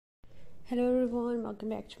Hello everyone, welcome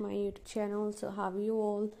back to my YouTube channel. So how are you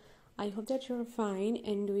all? I hope that you're fine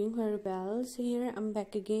and doing very well. So here I'm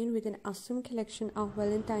back again with an awesome collection of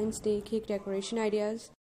Valentine's Day cake decoration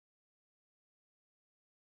ideas.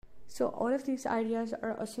 So all of these ideas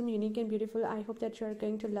are awesome, unique and beautiful. I hope that you're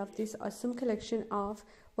going to love this awesome collection of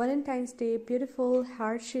Valentine's Day beautiful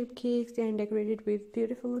heart-shaped cakes and decorated with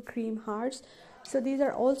beautiful cream hearts. So these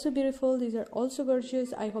are also beautiful, these are also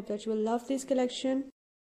gorgeous. I hope that you will love this collection.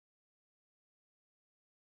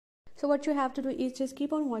 So what you have to do is just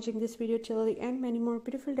keep on watching this video till the end. Many more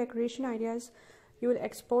beautiful decoration ideas you will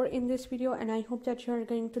explore in this video, and I hope that you are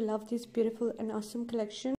going to love this beautiful and awesome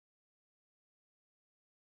collection.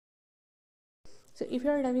 So if you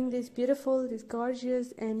are loving this beautiful, this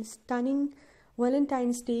gorgeous and stunning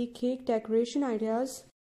Valentine's Day cake decoration ideas,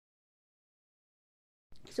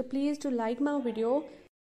 so please do like my video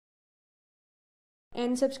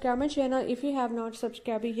and subscribe my channel if you have not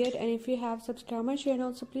subscribed yet, and if you have subscribed my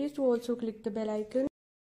channel, so please do also click the bell icon.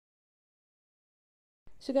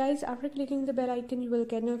 So guys, after clicking the bell icon, you will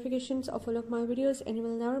get notifications of all of my videos and you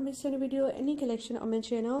will never miss any video, any collection on my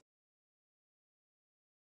channel.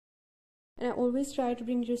 And I always try to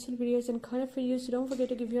bring useful videos and content for you, so don't forget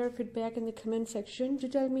to give your feedback in the comment section to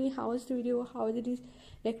tell me how is the video, how are these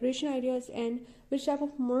decoration ideas, and which type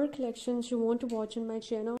of more collections you want to watch on my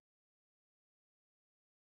channel.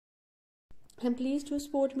 And please do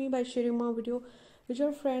support me by sharing my video with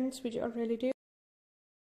your friends, with your relatives.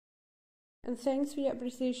 And thanks for your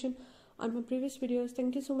appreciation on my previous videos.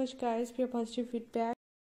 Thank you so much guys for your positive feedback.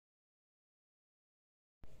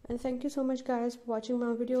 And thank you so much guys for watching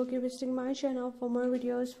my video. Keep visiting my channel for more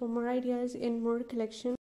videos, for more ideas and more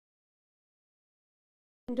collection.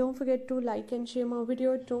 And don't forget to like and share my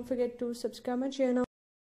video. Don't forget to subscribe my channel.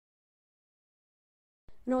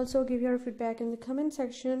 And also give your feedback in the comment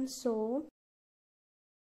section. So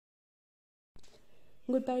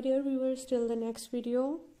goodbye dear viewers, till the next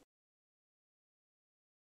video.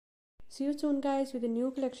 See you soon guys with a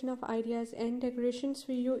new collection of ideas and decorations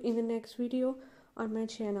for you in the next video on my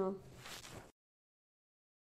channel.